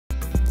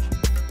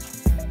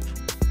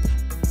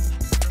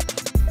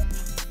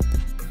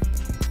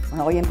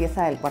Bueno, hoy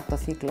empieza el cuarto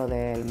ciclo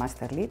del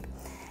Máster LIT.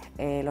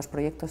 Los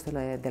proyectos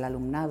del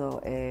alumnado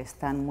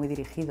están muy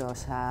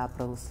dirigidos a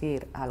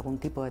producir algún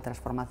tipo de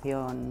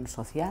transformación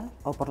social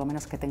o por lo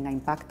menos que tenga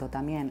impacto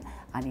también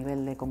a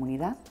nivel de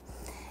comunidad.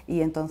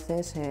 Y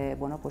entonces,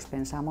 bueno, pues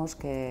pensamos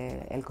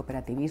que el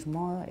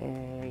cooperativismo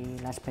y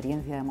la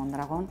experiencia de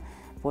Mondragón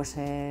pues,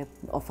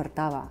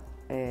 ofertaba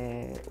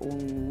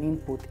un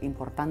input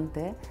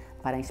importante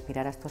para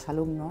inspirar a estos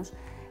alumnos,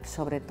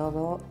 sobre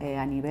todo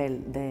a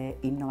nivel de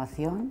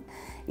innovación,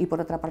 y por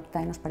otra parte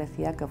también nos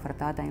parecía que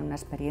ofertaba también una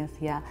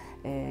experiencia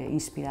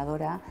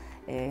inspiradora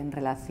en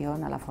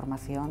relación a la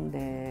formación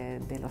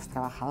de los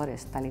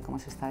trabajadores, tal y como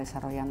se está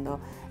desarrollando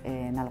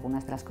en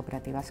algunas de las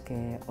cooperativas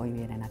que hoy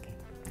vienen aquí.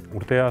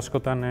 Urte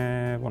askotan,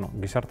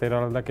 gizarte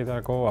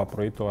eraldaketarako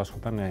proiektu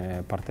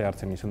askotan parte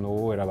hartzen izan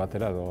dugu era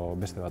batera edo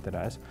beste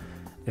batera, ez?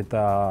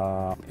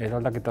 Eta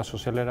eraldaketa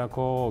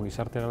sozialerako,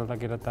 gizarte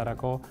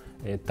eraldaketarako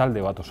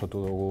talde bat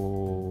osatu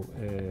dugu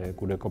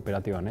gure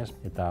kooperatiban, ez?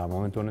 Eta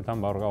momentu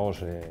honetan hor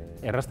gagoz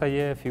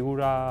erraztaile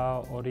figura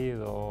hori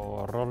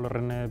edo rol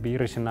horren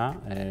bihurrizena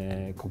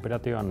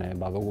kooperatiban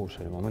badugu,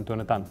 momentu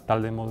honetan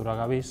talde modura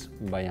gabiz,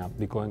 baina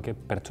bikoenke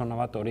pertsona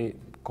bat hori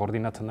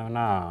koordinatzen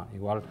dena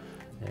igual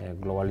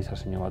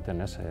globalizazio baten,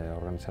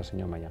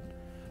 organizazio mailan.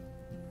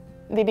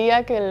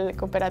 Diría que el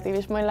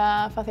cooperativismo y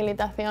la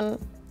facilitación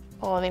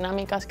o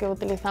dinámicas que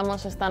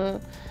utilizamos están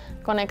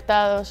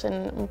conectados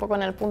un poco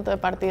en el punto de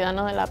partida,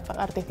 ¿no? De la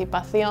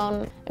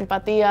participación,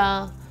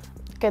 empatía,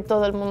 que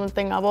todo el mundo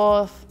tenga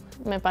voz.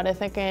 Me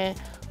parece que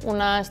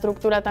una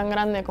estructura tan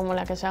grande como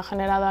la que se ha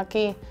generado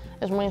aquí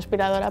es muy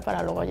inspiradora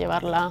para luego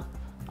llevarla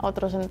a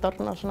otros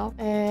entornos, ¿no?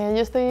 Yo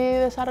estoy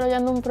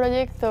desarrollando un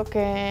proyecto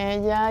que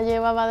ya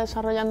llevaba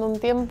desarrollando un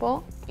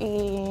tiempo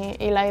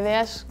y la idea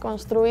es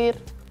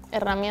construir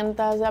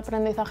herramientas de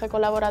aprendizaje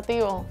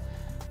colaborativo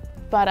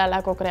para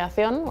la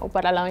co-creación o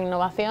para la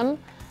innovación.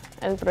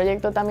 El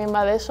proyecto también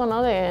va de eso,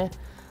 ¿no?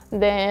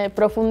 de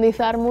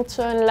profundizar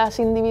mucho en las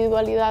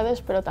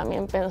individualidades, pero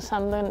también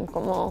pensando en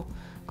cómo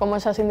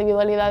esas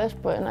individualidades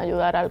pueden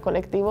ayudar al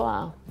colectivo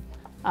a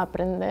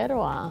aprender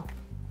o a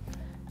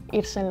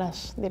irse en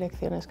las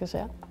direcciones que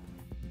sea.